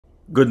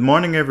Good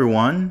morning,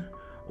 everyone.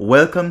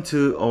 Welcome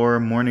to our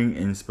morning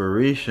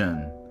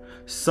inspiration,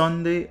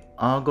 Sunday,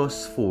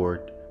 August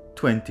 4th,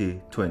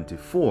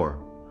 2024.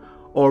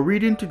 Our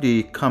reading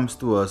today comes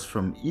to us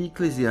from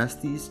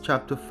Ecclesiastes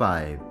chapter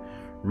 5,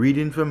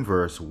 reading from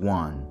verse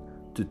 1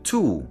 to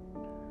 2.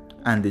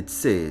 And it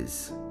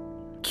says,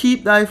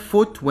 "Keep thy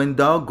foot when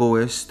thou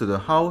goest to the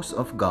house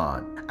of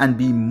God, and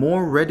be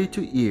more ready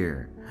to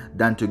hear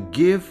than to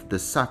give the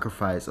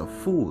sacrifice of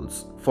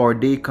fools, for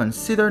they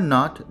consider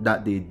not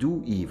that they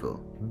do evil.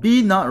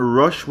 Be not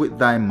rash with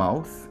thy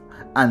mouth,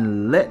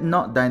 and let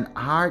not thine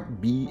heart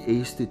be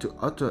hasty to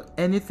utter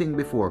anything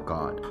before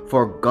God,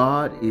 for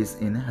God is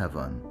in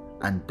heaven,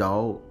 and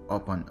thou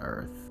upon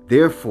earth.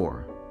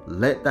 Therefore,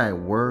 let thy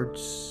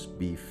words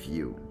be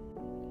few."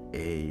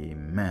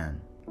 Amen.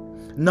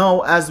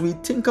 Now, as we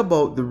think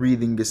about the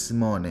reading this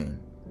morning,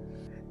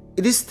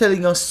 it is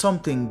telling us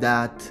something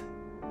that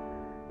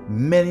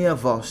many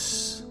of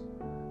us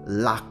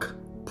lack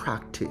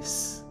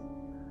practice,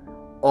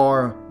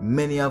 or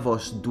many of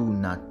us do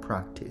not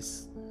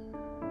practice.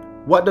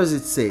 What does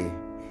it say?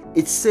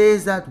 It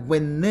says that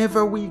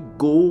whenever we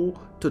go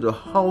to the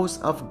house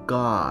of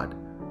God,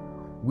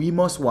 we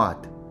must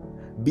what?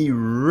 Be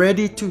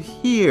ready to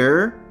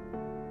hear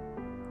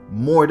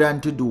more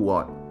than to do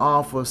what?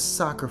 Offer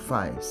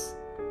sacrifice.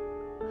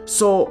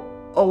 So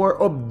our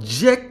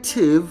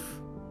objective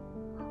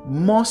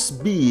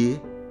must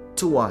be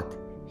to what?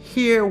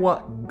 Hear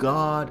what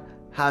God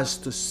has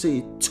to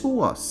say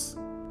to us.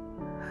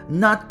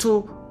 Not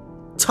to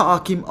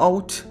talk him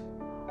out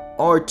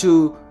or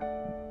to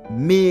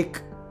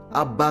make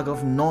a bag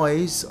of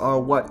noise or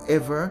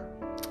whatever.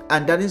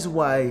 And that is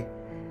why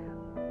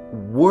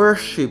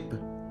worship,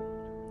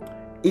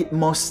 it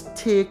must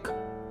take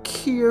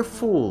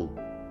careful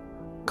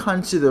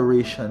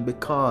consideration,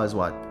 because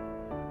what?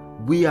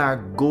 We are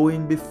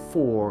going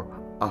before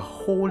a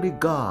holy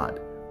God.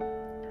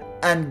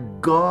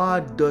 And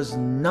God does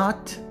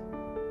not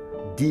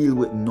deal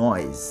with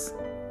noise.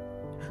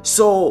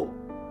 So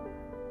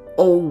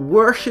our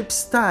worship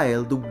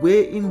style, the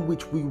way in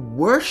which we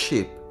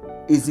worship,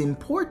 is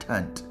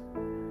important.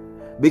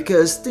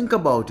 Because think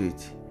about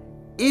it.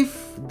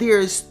 If there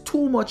is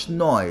too much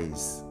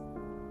noise,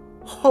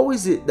 how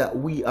is it that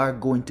we are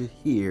going to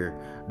hear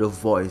the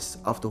voice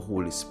of the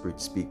Holy Spirit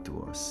speak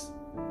to us?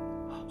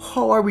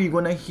 How are we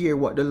going to hear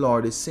what the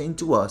Lord is saying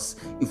to us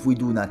if we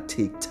do not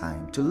take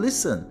time to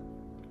listen?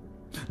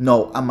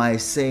 Now, am I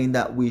saying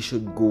that we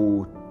should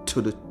go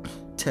to the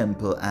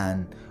temple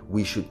and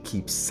we should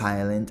keep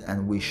silent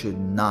and we should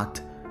not,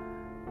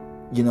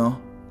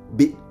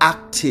 be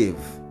active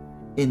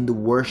in the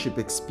worship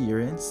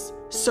experience?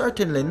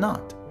 Certainly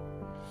not.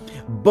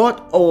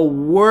 But our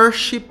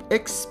worship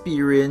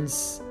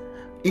experience,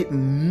 it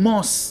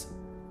must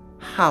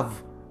have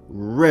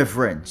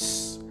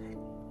reverence.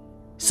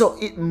 So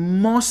it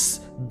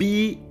must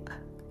be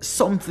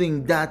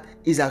something that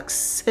is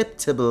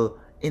acceptable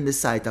in the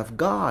sight of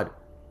God,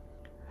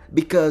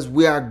 because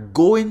we are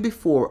going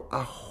before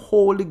a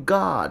holy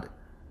God.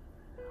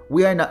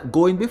 We are not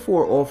going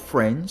before our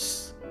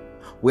friends.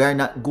 We are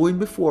not going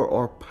before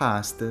our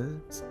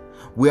pastors.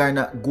 We are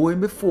not going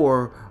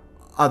before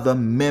other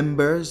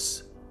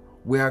members.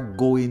 We are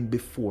going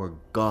before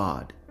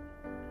God.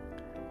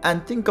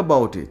 And think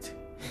about it.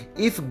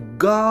 If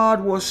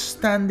God was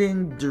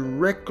standing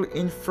directly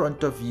in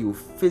front of you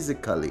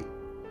physically,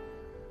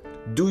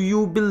 do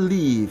you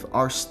believe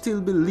or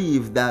still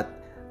believe that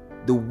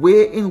the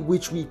way in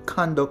which we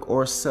conduct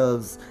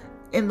ourselves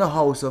in the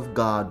house of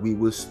God, we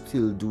will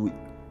still do it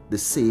the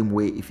same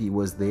way if he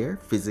was there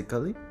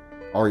physically?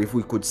 Or if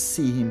we could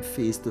see him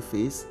face to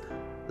face,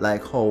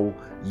 like how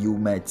you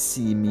might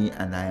see me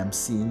and I am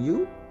seeing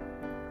you?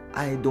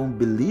 I don't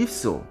believe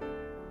so.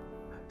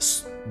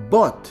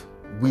 But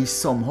we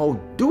somehow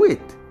do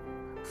it,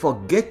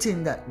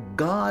 forgetting that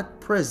God's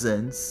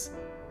presence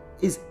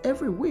is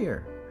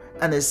everywhere.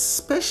 And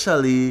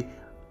especially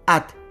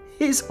at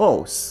his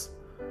house,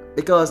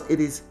 because it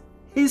is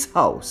his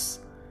house.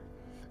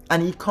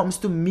 And he comes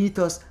to meet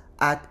us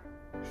at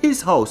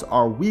his house,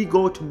 or we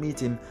go to meet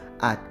him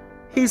at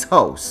his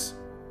house.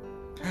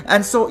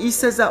 And so he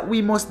says that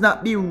we must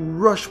not be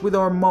rushed with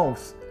our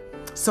mouth.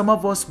 Some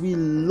of us, we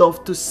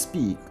love to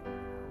speak,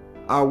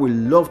 or we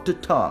love to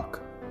talk.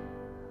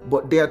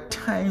 But there are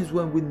times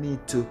when we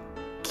need to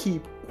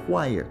keep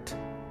quiet.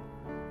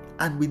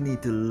 And we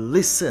need to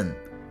listen.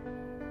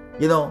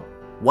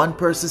 One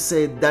person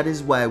said that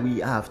is why we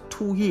have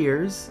 2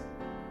 ears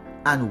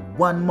and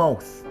 1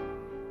 mouth,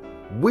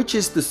 which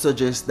is to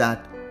suggest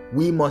that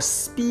we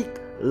must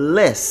speak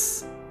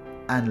less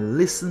and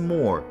listen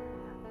more,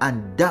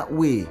 and that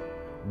way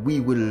we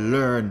will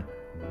learn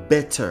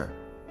better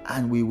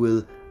and we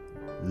will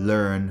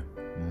learn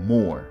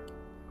more.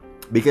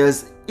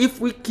 Because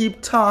if we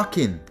keep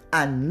talking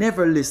and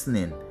never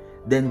listening,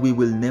 then we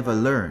will never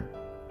learn.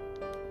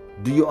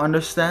 Do you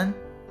understand?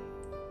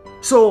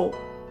 So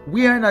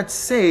we are not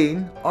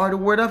saying, or the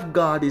word of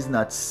God is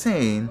not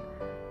saying,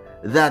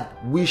 that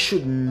we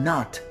should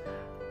not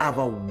have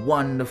a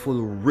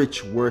wonderful,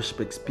 rich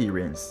worship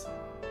experience.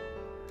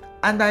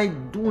 And I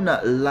do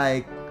not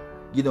like,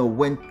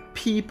 when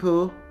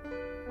people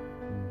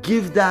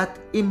give that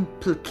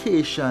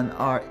implication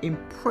or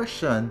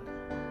impression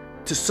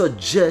to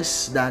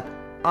suggest that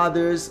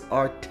others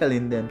are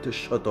telling them to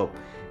shut up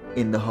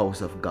in the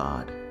house of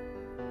God.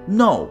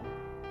 No.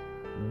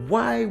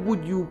 Why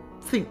would you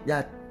think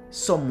that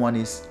someone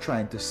is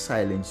trying to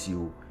silence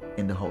you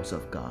in the house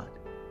of God?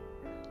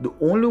 The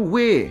only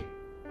way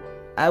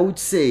I would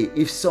say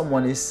if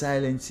someone is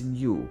silencing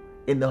you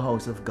in the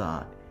house of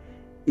God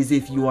is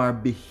if you are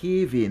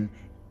behaving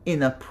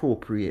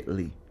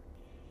inappropriately.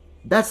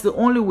 That's the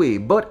only way.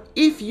 But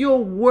if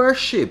your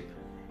worship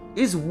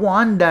is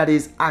one that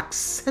is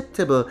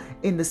acceptable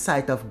in the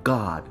sight of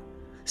God,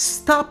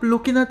 stop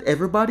looking at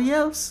everybody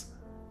else.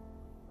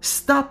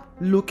 Stop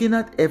looking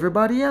at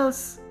everybody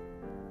else.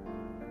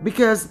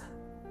 Because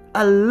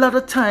a lot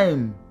of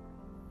time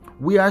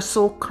we are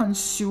so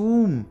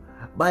consumed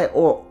by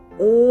our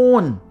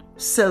own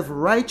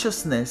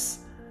self-righteousness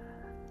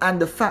and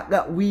the fact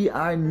that we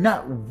are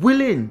not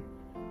willing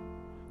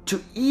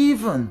to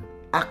even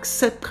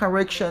accept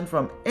correction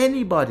from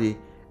anybody,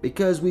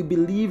 because we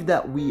believe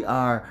that we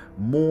are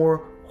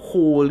more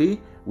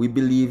holy, we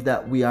believe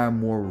that we are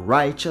more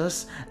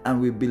righteous, and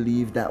we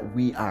believe that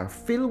we are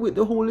filled with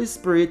the Holy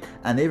Spirit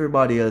and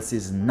everybody else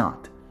is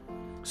not.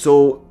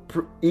 So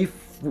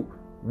if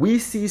we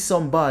see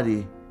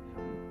somebody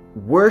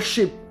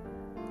worship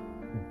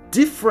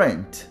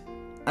different,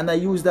 and I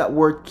use that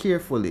word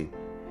carefully,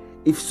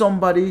 if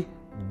somebody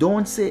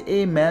don't say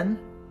amen,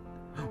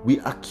 we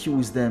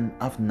accuse them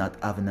of not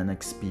having an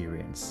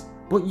experience.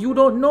 But you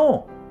don't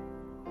know.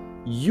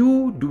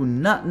 You do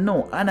not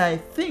know. And I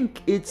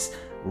think it's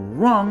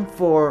wrong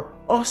for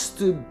us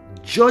to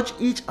judge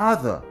each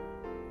other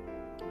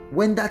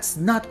when that's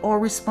not our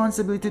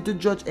responsibility to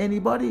judge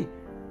anybody.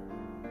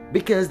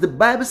 Because the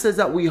Bible says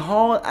that we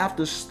all have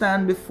to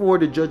stand before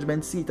the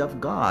judgment seat of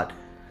God.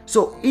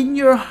 So in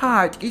your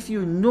heart, if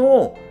you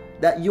know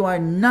that you are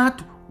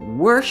not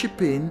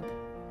worshiping,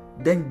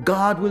 then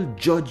God will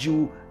judge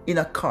you in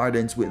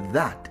accordance with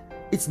that.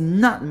 It's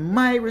not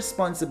my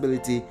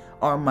responsibility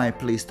or my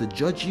place to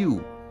judge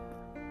you.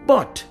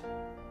 But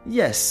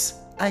yes,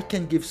 I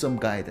can give some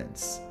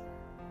guidance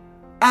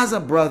as a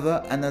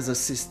brother and as a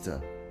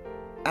sister,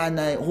 and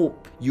I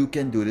hope you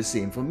can do the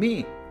same for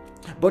me.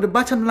 But the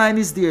bottom line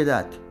is there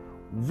that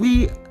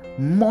we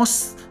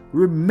must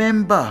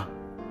remember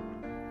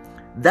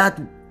that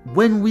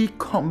when we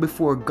come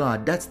before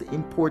God, that's the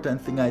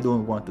important thing I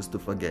don't want us to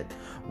forget.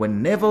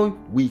 Whenever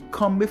we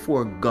come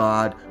before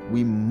God,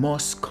 we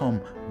must come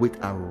with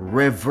a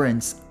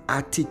reverence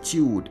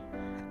attitude.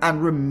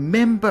 And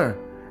remember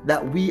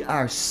that we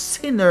are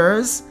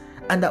sinners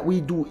and that we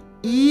do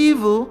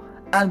evil,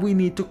 and we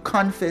need to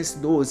confess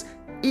those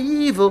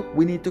evil,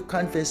 we need to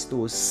confess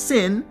those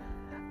sin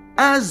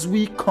as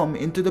we come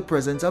into the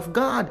presence of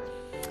God.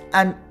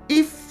 And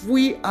if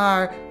we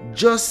are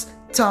just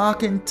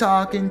talking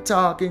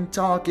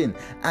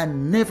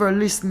and never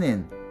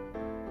listening,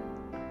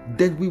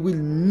 then we will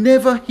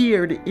never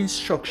hear the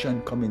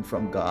instruction coming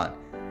from God,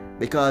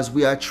 because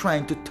we are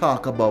trying to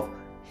talk about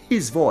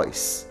His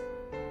voice.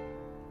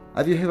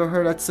 Have you ever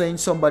heard that saying?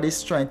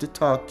 Somebody's trying to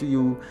talk to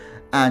you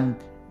and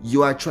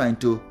you are trying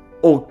to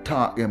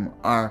out-talk them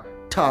or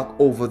talk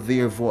over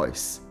their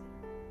voice.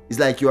 It's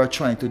like you are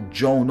trying to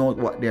drown out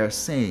what they are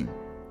saying.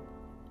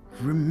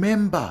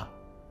 Remember,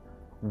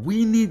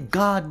 we need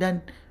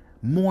God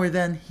more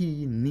than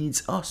He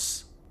needs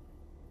us.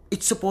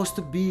 It's supposed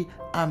to be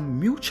a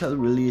mutual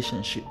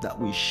relationship that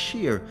we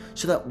share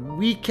so that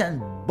we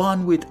can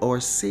bond with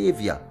our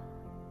Savior.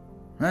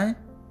 Right?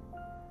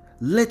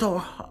 Let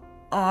our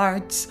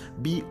hearts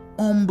be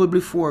humble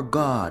before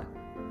God.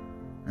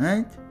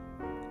 Right?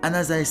 And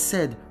as I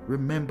said,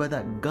 remember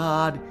that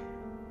God,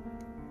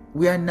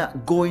 we are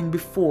not going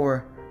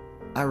before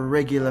a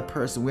regular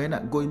person. We are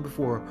not going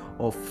before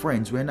our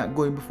friends. We are not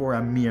going before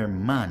a mere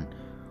man.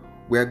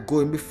 We are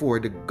going before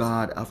the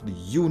God of the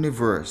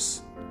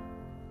universe.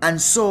 And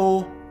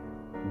so,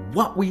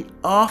 what we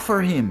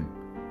offer Him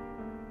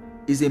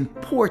is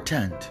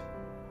important,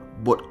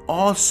 but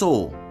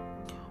also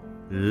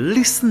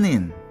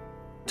listening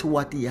to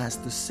what He has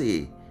to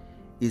say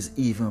is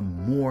even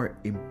more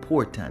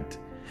important.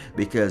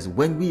 Because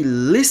when we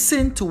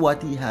listen to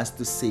what He has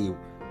to say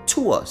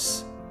to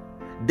us,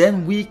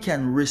 then we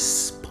can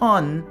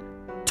respond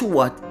to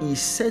what He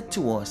said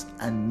to us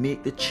and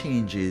make the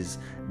changes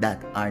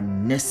that are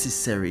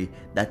necessary,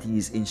 that He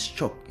is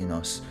instructing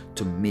us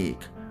to make.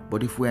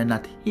 But if we are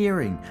not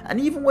hearing, and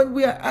even when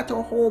we are at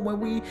our home, when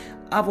we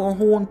have our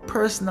own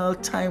personal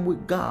time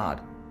with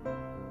God,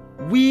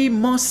 we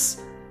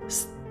must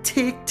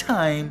take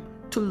time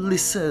to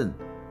listen.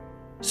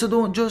 So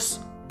don't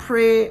just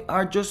pray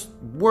or just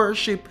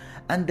worship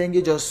and then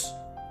you just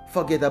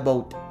forget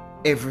about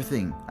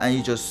everything, and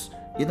you just,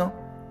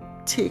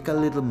 take a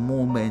little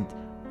moment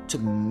to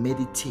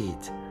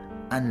meditate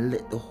and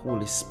let the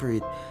Holy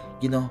Spirit,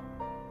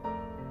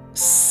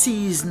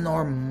 season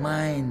our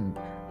mind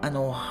and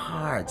our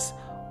hearts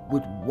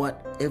with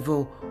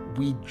whatever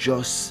we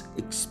just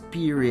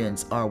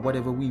experienced, or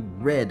whatever we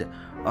read,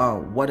 or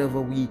whatever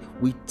we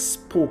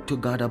spoke to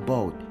God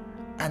about,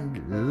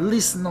 and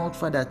listen out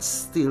for that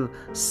still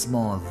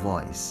small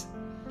voice,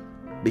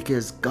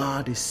 because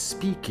God is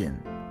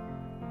speaking.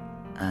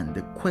 And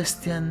the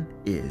question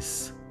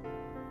is,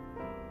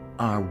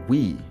 are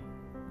we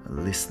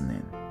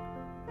listening?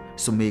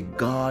 So may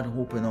God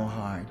open our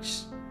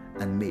hearts,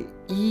 and may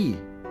He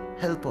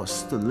help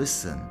us to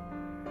listen,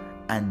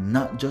 and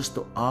not just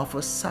to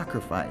offer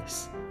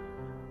sacrifice,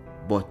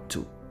 but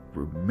to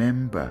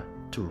remember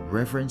to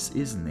reverence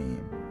His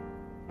name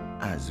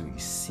as we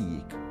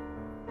seek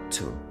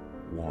to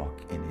walk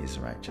in His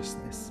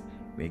righteousness.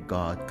 May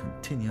God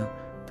continue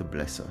to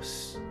bless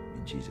us.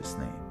 In Jesus'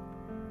 name,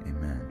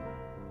 amen.